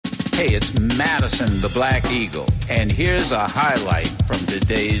Hey, it's Madison the Black Eagle, and here's a highlight from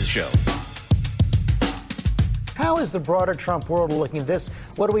today's show. How is the broader Trump world looking at this?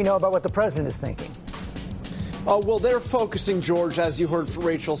 What do we know about what the president is thinking? Well, they're focusing, George, as you heard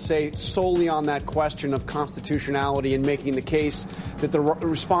Rachel say, solely on that question of constitutionality and making the case that the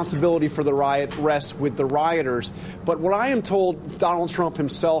responsibility for the riot rests with the rioters. But what I am told Donald Trump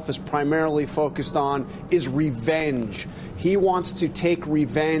himself is primarily focused on is revenge. He wants to take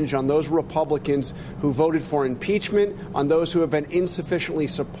revenge on those Republicans who voted for impeachment, on those who have been insufficiently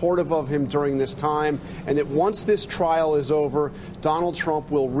supportive of him during this time, and that once this trial is over, Donald Trump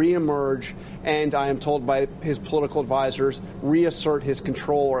will reemerge and, I am told by his political advisors, reassert his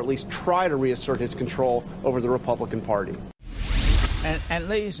control, or at least try to reassert his control over the Republican Party. And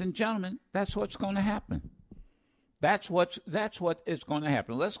ladies and gentlemen, that's what's going to happen. That's what is going to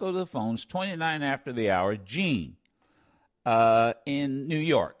happen. Let's go to the phones. 29 after the hour. Gene, in New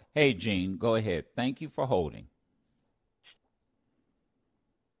York. Hey, Gene, go ahead. Thank you for holding.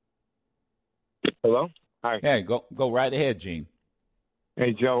 Hello? Hi. Hey, go right ahead, Gene.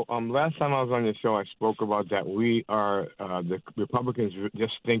 Hey, Joe. Last time I was on your show, I spoke about that we are the Republicans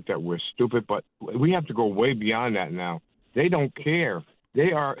just think that we're stupid, but we have to go way beyond that now. They don't care.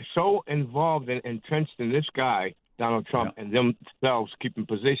 They are so involved and entrenched in this guy, Donald Trump, and themselves keeping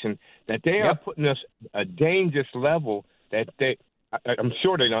position that they are putting us a dangerous level that I'm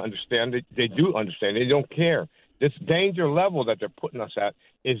sure they don't understand. They do understand. They don't care. This danger level that they're putting us at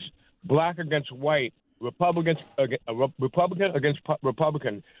is black against white, Republican against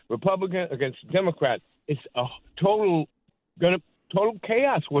Republican, Republican against Democrat. It's a total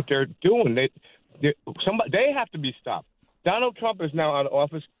chaos what they're doing. They have to be stopped. Donald Trump is now out of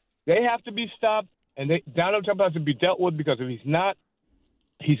office. They have to be stopped, and Donald Trump has to be dealt with, because if he's not,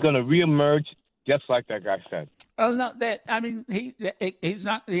 he's going to reemerge just like that guy said. Oh no, he's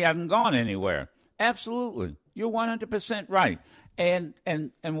not. He hasn't gone anywhere. Absolutely, you're 100% right. And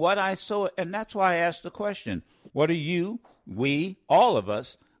what I saw, and that's why I asked the question: what are we, all of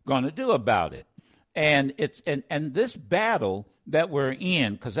us, going to do about it? And it's and this battle that we're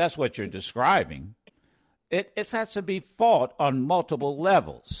in, because that's what you're describing. It has to be fought on multiple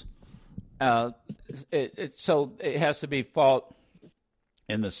levels. So it has to be fought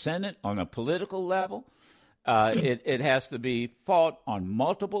in the Senate on a political level. It has to be fought on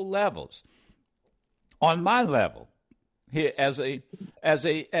multiple levels. On my level, here as a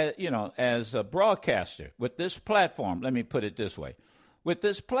broadcaster with this platform, let me put it this way: with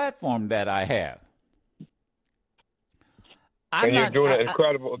this platform that I have, you're doing an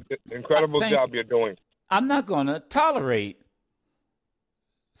incredible job. You're doing. I'm not going to tolerate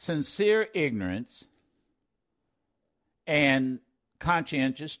sincere ignorance and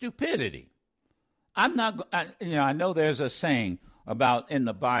conscientious stupidity. I'm not. I know there's a saying in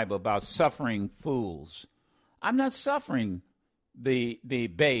the Bible about suffering fools. I'm not suffering the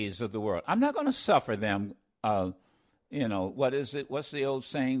bays of the world. I'm not going to suffer them. What is it? What's the old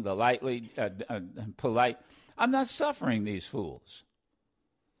saying? The lightly polite. I'm not suffering these fools.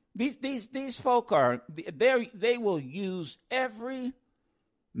 These folk they will use every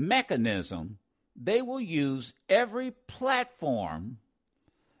mechanism. They will use every platform.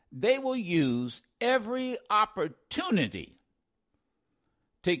 They will use every opportunity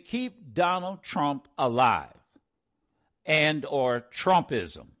to keep Donald Trump alive and or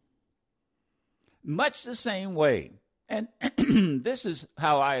Trump-ism. Much the same way, and this is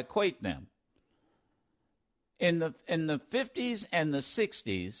how I equate them. In the 50s and the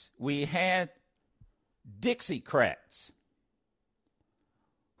 60s, we had Dixiecrats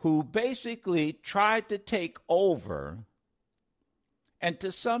who basically tried to take over, and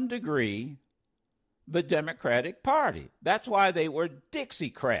to some degree, the Democratic Party. That's why they were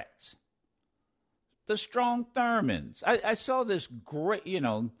Dixiecrats. The Strong Thurmans. I saw this great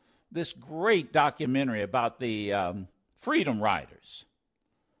documentary about the Freedom Riders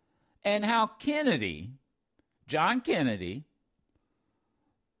and how John Kennedy,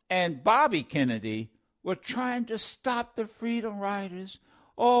 and Bobby Kennedy were trying to stop the Freedom Riders.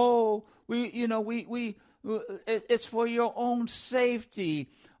 Oh, it's for your own safety.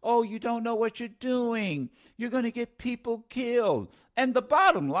 Oh, you don't know what you're doing. You're going to get people killed. And the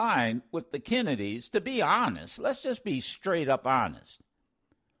bottom line with the Kennedys, to be honest, let's just be straight up honest.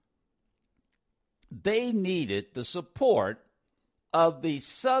 They needed the support of the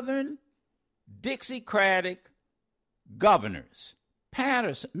Southern Dixiecratic governors,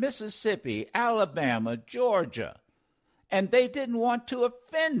 Patterson, Mississippi, Alabama, Georgia, and they didn't want to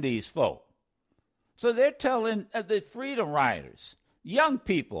offend these folk. So they're telling the Freedom Riders, young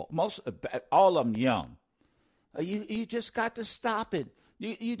people, all of them young, you just got to stop it.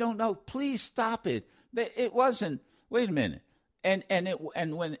 You don't know. Please stop it. It wasn't. Wait a minute. And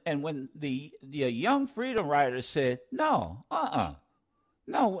when the young freedom riders said no,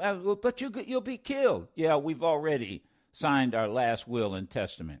 no, but you'll be killed. Yeah, we've already signed our last will and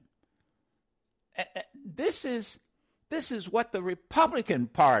testament. This is what the Republican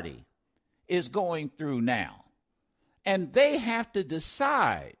Party is going through now, and they have to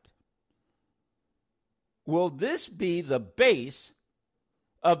decide: will this be the base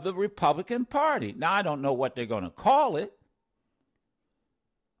of the Republican Party? Now, I don't know what they're going to call it.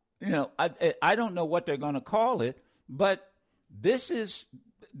 I don't know what they're going to call it, but this is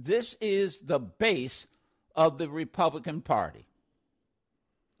the base of the Republican Party.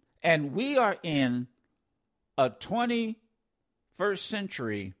 And we are in a 21st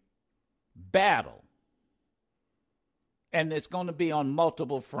century battle, and it's going to be on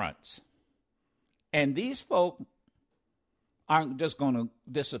multiple fronts. And these folk aren't just going to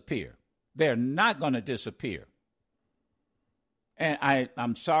disappear. They're not going to disappear. And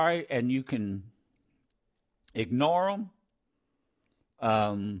I'm sorry, and you can ignore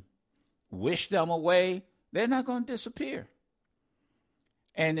them, wish them away. They're not going to disappear.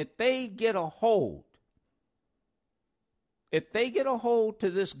 And if they get a hold to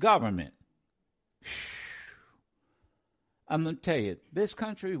this government, I'm going to tell you, this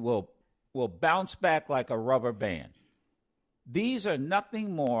country will bounce back like a rubber band. These are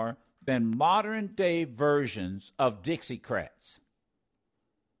nothing more than modern-day versions of Dixiecrats.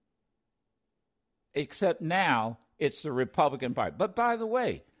 Except now it's the Republican Party. But by the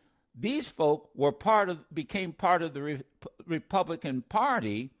way, these folk became part of the Republican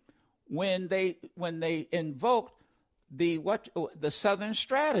Party when they invoked the Southern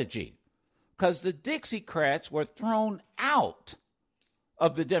Strategy, because the Dixiecrats were thrown out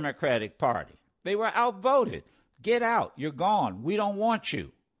of the Democratic Party. They were outvoted. Get out. You're gone. We don't want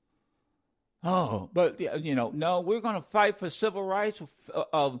you. Oh, but no, we're going to fight for civil rights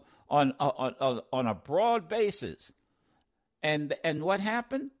on a broad basis. And what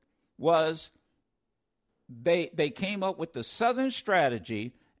happened was they came up with the Southern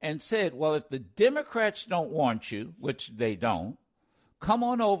Strategy and said, well, if the Democrats don't want you, which they don't, come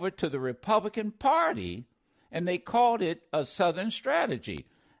on over to the Republican Party, and they called it a Southern Strategy.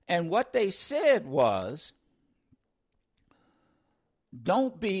 And what they said was,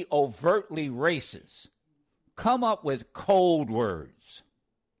 don't be overtly racist. Come up with code words.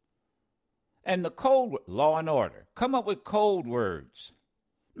 And the code, law and order, come up with code words.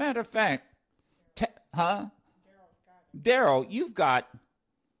 Matter of fact, Daryl, you've got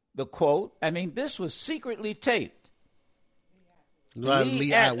the quote. I mean, this was secretly taped.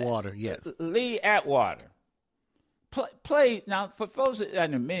 Lee Atwater, yes. Lee Atwater. Play, now, for folks, I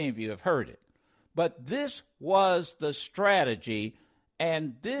know many of you have heard it, but this was the strategy,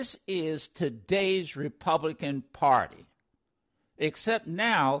 and this is today's Republican Party. Except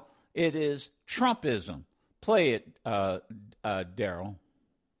now it is Trump-ism. Play it, Daryl.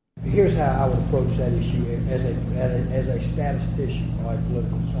 Here's how I would approach that issue as a statistician or a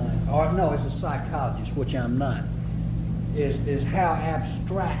political scientist, or no, as a psychologist, which I'm not, is how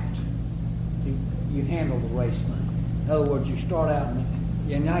abstract you handle the race thing. In other words, you start out,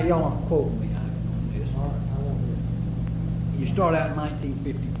 and now y'all aren't quoting me on this. All right, I won't do it. You start out in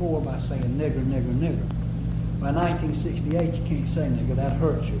 1954 by saying nigger, nigger, nigger. By 1968, you can't say nigger. That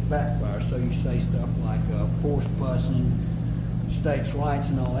hurts you, backfires. So you say stuff like forced busing, states' rights,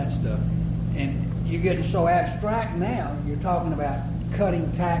 and all that stuff. And you're getting so abstract now, you're talking about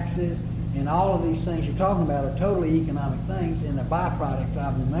cutting taxes, and all of these things you're talking about are totally economic things, and the byproduct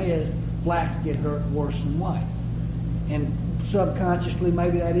of them is blacks get hurt worse than whites. And subconsciously,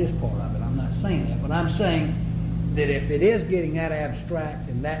 maybe that is part of it. I'm not saying that, but I'm saying that if it is getting that abstract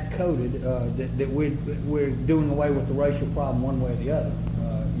and that coded, that we're doing away with the racial problem one way or the other.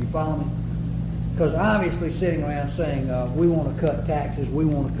 You follow me? Because obviously sitting around saying we want to cut taxes, we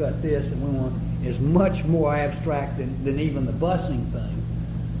want to cut this, and we want is much more abstract than even the busing thing,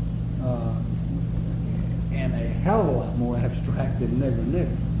 and a hell of a lot more abstract than nigger,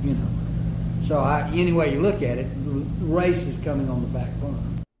 you know. So any way you look at it, race is coming on the back burner.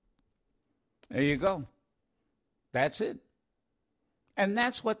 There you go. That's it. And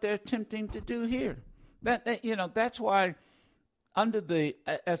that's what they're attempting to do here. That's why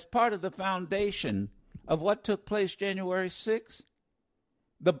as part of the foundation of what took place January 6th,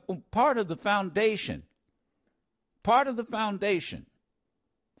 part of the foundation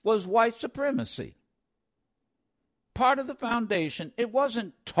was white supremacy. Part of the foundation, it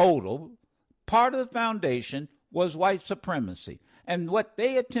wasn't total. Part of the foundation was white supremacy. And what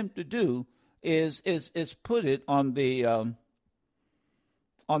they attempt to do is put it on the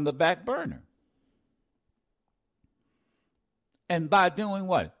on the back burner. And by doing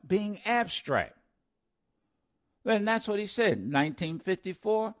what? Being abstract. And that's what he said.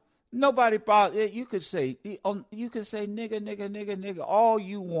 1954. Nobody bothered. You could say nigga all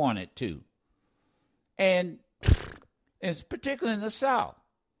you wanted to. And it's particularly in the South.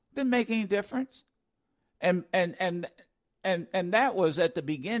 Didn't make any difference. And that was at the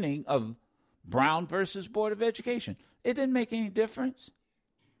beginning of Brown versus Board of Education. It didn't make any difference.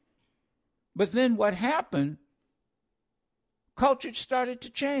 But then what happened, culture started to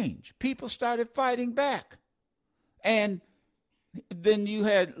change. People started fighting back. And then you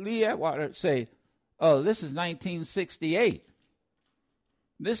had Lee Atwater say, oh, this is 1968.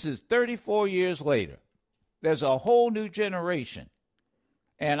 This is 34 years later. There's a whole new generation.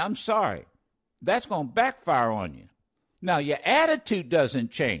 And I'm sorry, that's going to backfire on you. Now, your attitude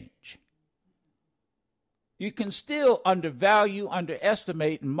doesn't change. You can still undervalue,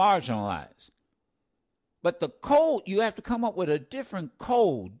 underestimate, and marginalize. But the code, you have to come up with a different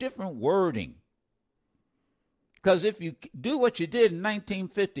code, different wording. Because if you do what you did in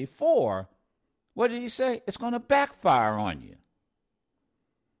 1954, what did he say? It's going to backfire on you.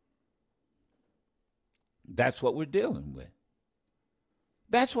 That's what we're dealing with.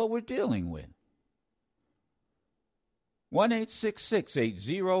 That's what we're dealing with.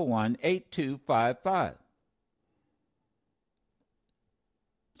 1-866-801-8255.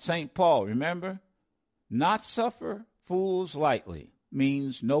 St. Paul, remember? Not suffer fools lightly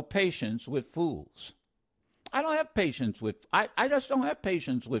means no patience with fools. I don't have patience with, I just don't have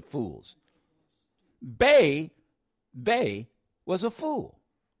patience with fools. Bay was a fool.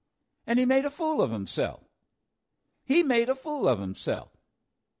 And he made a fool of himself. He made a fool of himself.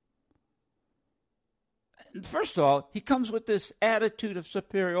 First of all, he comes with this attitude of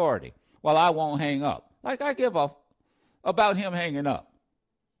superiority. Well, I won't hang up. Like I give a about him hanging up.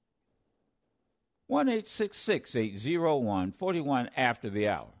 1-866-801-41 after the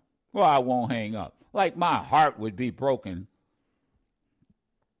hour. Well, I won't hang up. Like my heart would be broken.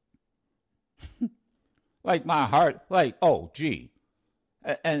 Like my heart, like, oh, gee.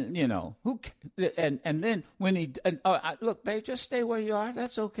 And you know, and then when he, look, babe, just stay where you are.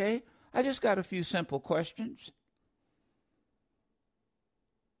 That's okay. I just got a few simple questions.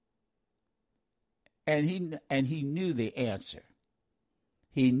 And he knew the answer.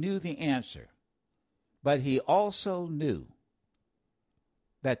 He knew the answer. But he also knew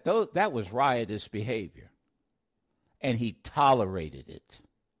that that was riotous behavior. And he tolerated it.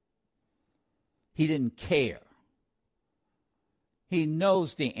 He didn't care. He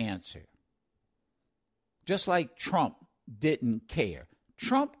knows the answer. Just like Trump didn't care.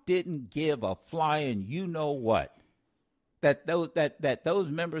 Trump didn't give a flying you-know-what that those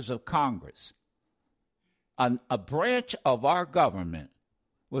members of Congress, a branch of our government,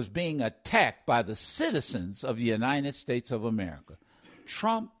 was being attacked by the citizens of the United States of America.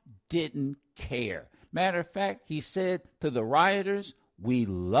 Trump didn't care. Matter of fact, he said to the rioters, "We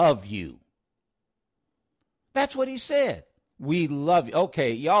love you." That's what he said. We love you.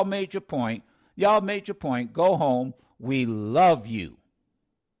 Okay, y'all made your point. Y'all made your point. Go home. We love you.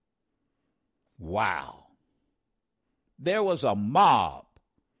 Wow. There was a mob,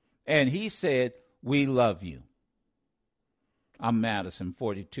 and he said, "We love you." I'm Madison,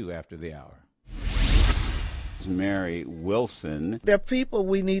 42 after the hour. Mary Wilson. There are people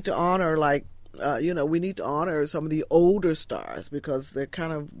we need to honor, like, we need to honor some of the older stars because they're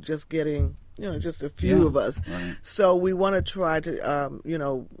kind of just getting, just a few of us. Right. So we want to try to,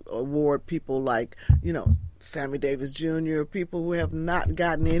 award people like, Sammy Davis Jr., people who have not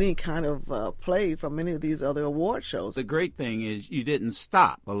gotten any kind of play from any of these other award shows. The great thing is you didn't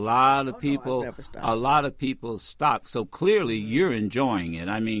stop. A lot of people stopped. So clearly you're enjoying it.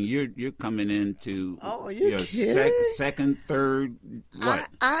 I mean, you're coming into your second, third. What?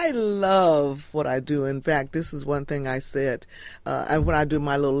 I love what I do. In fact, this is one thing I said when I do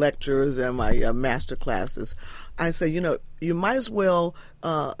my little lectures and my master classes. I say, you might as well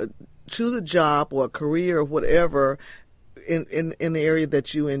choose a job or a career or whatever in the area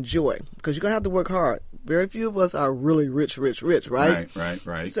that you enjoy, because you're going to have to work hard. Very few of us are really rich, right?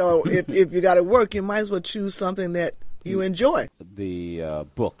 Right. So if you got to work, you might as well choose something that you enjoy. The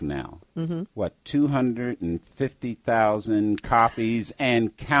book now, 250,000 copies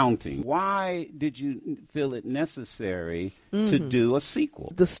and counting. Why did you feel it necessary to do a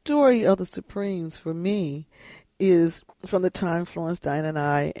sequel? The story of the Supremes, for me, is from the time Florence, Diane, and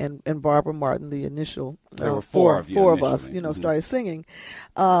I, and Barbara Martin, the initial there were four of us, started singing.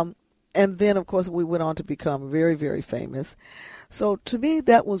 And then, of course, we went on to become very, very famous. So to me,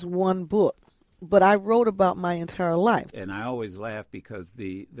 that was one book. but I wrote about my entire life. And I always laugh because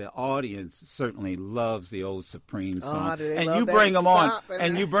the audience certainly loves the old Supreme song. And you bring them on,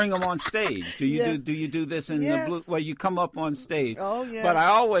 and you bring them on stage. Do you do this in the blue? Well, you come up on stage. Oh yes. But I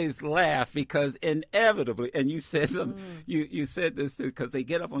always laugh because inevitably, and you said you said this because they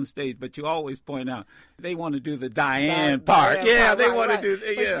get up on stage, but you always point out they want to do the Diane part. They want to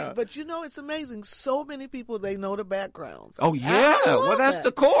do. But you know, it's amazing. So many people, they know the backgrounds. Oh yeah, well that's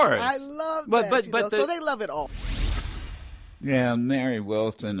the chorus. I love that. So they love it all. Yeah, Mary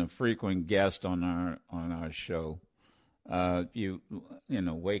Wilson, a frequent guest on our show. You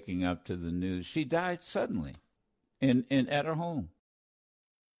know, waking up to the news, she died suddenly, at her home.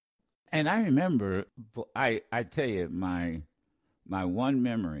 And I remember, I tell you, my one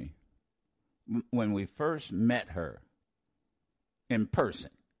memory when we first met her in person.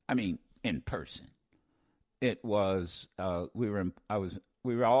 I mean, in person. It was we were in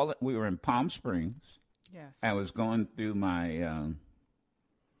Palm Springs. Yes. I was going through my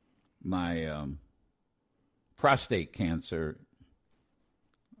prostate cancer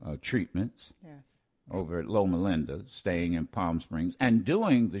treatments. Yes. Over at Loma Linda, staying in Palm Springs, and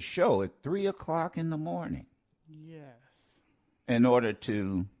doing the show at 3:00 in the morning. Yes. In order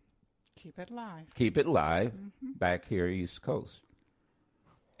to keep it live mm-hmm. back here East Coast.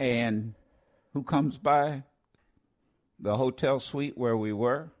 And who comes by the hotel suite where we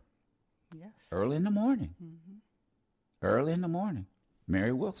were? Yes. Early in the morning. Mm-hmm. Early in the morning.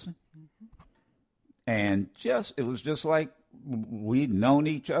 Mary Wilson. Mm-hmm. And it was just like we'd known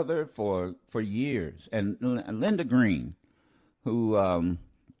each other for years. And Linda Green, who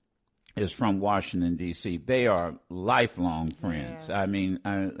is from Washington, D.C., they are lifelong friends. Yes. I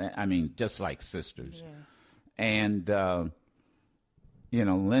mean, just like sisters. Yes. And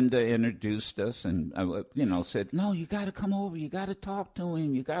Linda introduced us and, said, no, you got to come over. You got to talk to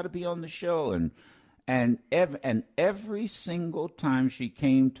him. You got to be on the show. And every single time she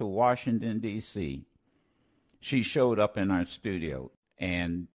came to Washington, D.C., she showed up in our studio.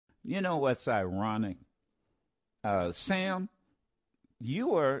 And you know what's ironic? Sam, we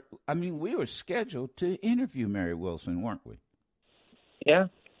were scheduled to interview Mary Wilson, weren't we? Yeah,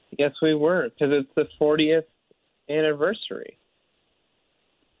 yes, we were, because it's the 40th anniversary.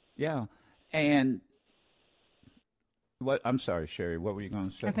 Yeah, and I'm sorry, Sherry, what were you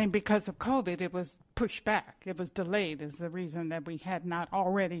going to say? I think because of COVID, it was pushed back. It was delayed is the reason that we had not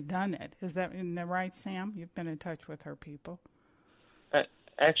already done it. Is that right, Sam? You've been in touch with her people.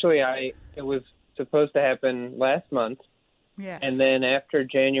 Actually, it was supposed to happen last month. Yes. And then after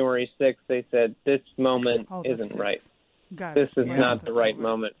January 6th, they said, this moment isn't right. This is not the right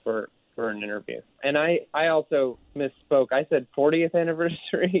moment for an interview. And I also misspoke. I said 40th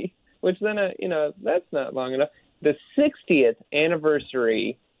anniversary, which then, that's not long enough. The 60th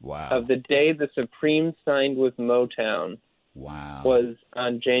anniversary of the day the Supremes signed with Motown was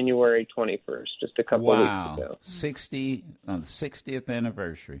on January 21st, just a couple of weeks ago. 60th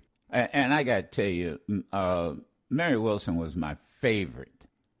anniversary. And I got to tell you, Mary Wilson was my favorite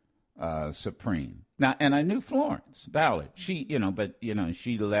Supreme. Now, and I knew Florence Ballard. She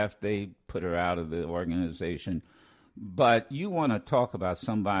left. They put her out of the organization. But you want to talk about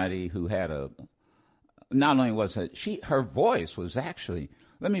somebody who had not only was her voice was actually,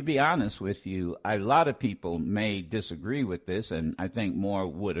 let me be honest with you, a lot of people may disagree with this, and I think more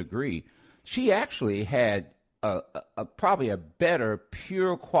would agree. She actually had probably a better,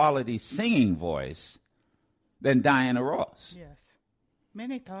 pure quality singing voice than Diana Ross. Yes.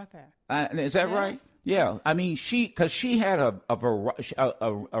 Many thought that. Is that right? Yeah. I mean, because she had a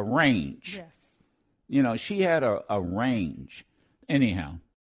range. Yes. She had a range. Anyhow,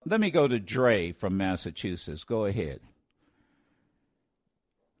 let me go to Dre from Massachusetts. Go ahead.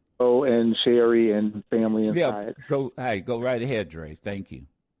 Oh, and Sherry and family inside. Yeah, go right ahead, Dre. Thank you.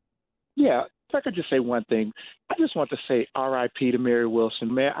 Yeah, if I could just say one thing. I just want to say R.I.P. to Mary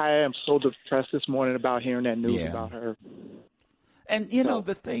Wilson. Man, I am so depressed this morning about hearing that news about her. And,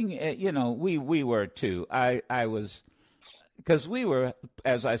 the thing, we were too. I was, because we were,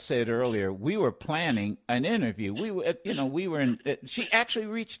 as I said earlier, we were planning an interview. We were, she actually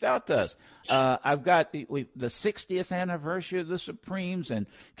reached out to us. I've got the 60th anniversary of the Supremes, and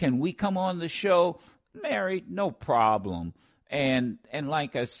can we come on the show? Mary, no problem. And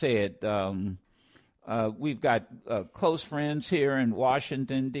like I said, we've got close friends here in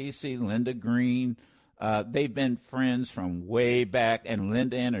Washington, D.C., Linda Green. They've been friends from way back, and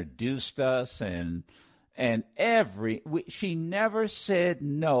Linda introduced us, and she never said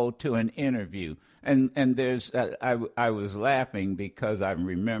no to an interview. And there's I was laughing because I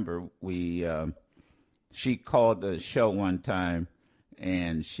remember she called the show one time,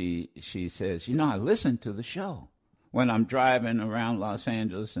 And she says, I listen to the show when I'm driving around Los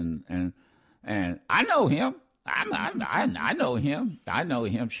Angeles, and I know him. I know him. I know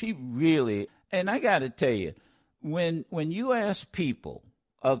him. She really, and I got to tell you, when you ask people,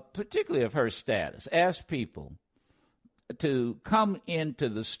 particularly of her status, ask people to come into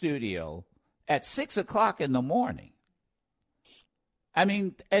the studio at 6 o'clock in the morning, I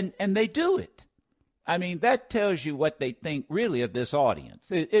mean, and they do it. I mean, that tells you what they think really of this audience.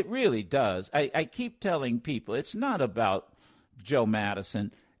 It really does. I keep telling people it's not about Joe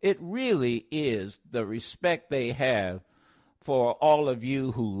Madison. It really is the respect they have for all of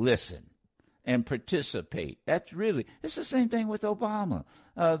you who listen and participate. It's the same thing with Obama.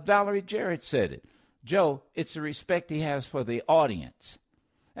 Valerie Jarrett said it. Joe, it's the respect he has for the audience.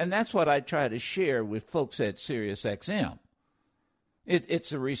 And that's what I try to share with folks at Sirius XM.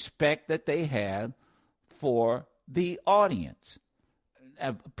 It's a respect that they have for the audience,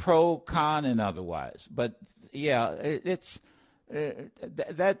 pro, con, and otherwise. But yeah, it's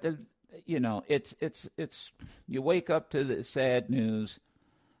you wake up to the sad news.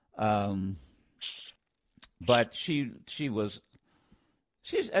 But she's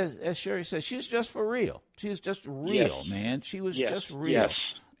as Sherry says, she's just for real. She's just real, man. She was just real. Yes.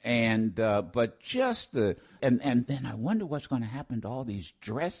 And but just and then I wonder what's going to happen to all these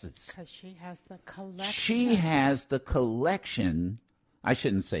dresses. Because she has the collection. She has the collection. I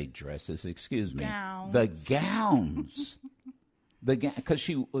shouldn't say dresses. Excuse me. Gowns. The gowns. Because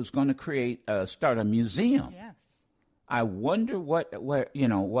she was going to start a museum. Yes. I wonder what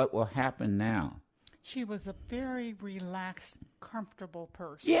will happen now. She was a very relaxed, comfortable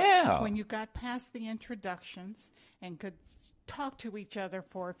person. Yeah. When you got past the introductions and could talk to each other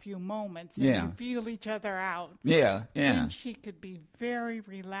for a few moments and you feel each other out. Yeah, yeah. Then she could be very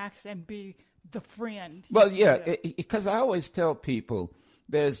relaxed and be the friend. Well, yeah, because I always tell people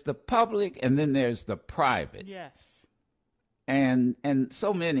there's the public and then there's the private. Yes. And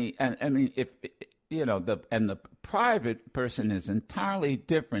so many, and I mean, the private person is entirely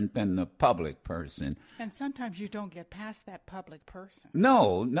different than the public person. And sometimes you don't get past that public person.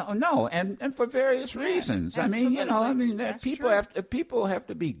 No, and for various reasons. Absolutely. People have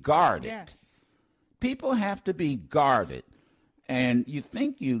to be guarded. Yes. People have to be guarded. And you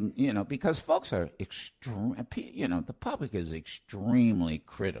think because folks are the public is extremely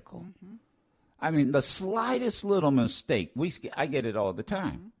critical. Mm-hmm. I mean, the slightest little mistake, I get it all the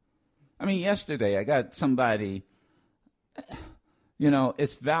time. Mm-hmm. I mean, yesterday I got somebody,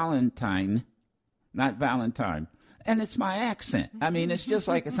 it's Valentine, not Valentine, and it's my accent. I mean, it's just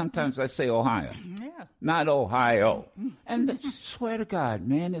like sometimes I say Ohio, not Ohio. And swear to God,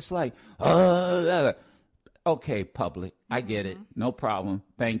 man, it's like, okay, public, I get it, no problem,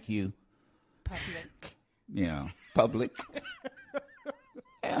 thank you. Public. Yeah, public.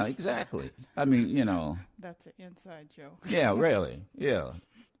 Yeah, exactly. I mean, That's an inside joke. Yeah, really, yeah.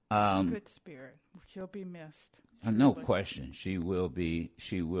 Good spirit. She'll be missed. No question. She will be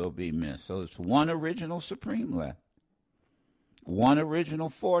missed. So it's one original Supreme left. One original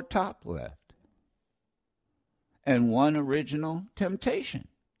Four Top left. And one original Temptation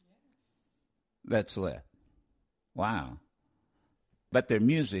that's left. Wow. But their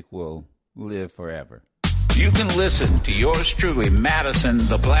music will live forever. You can listen to yours truly, Madison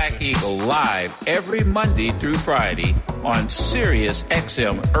the Black Eagle, live every Monday through Friday on Sirius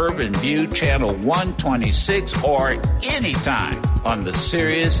XM Urban View Channel 126 or anytime on the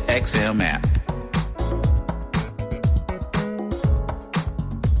Sirius XM app.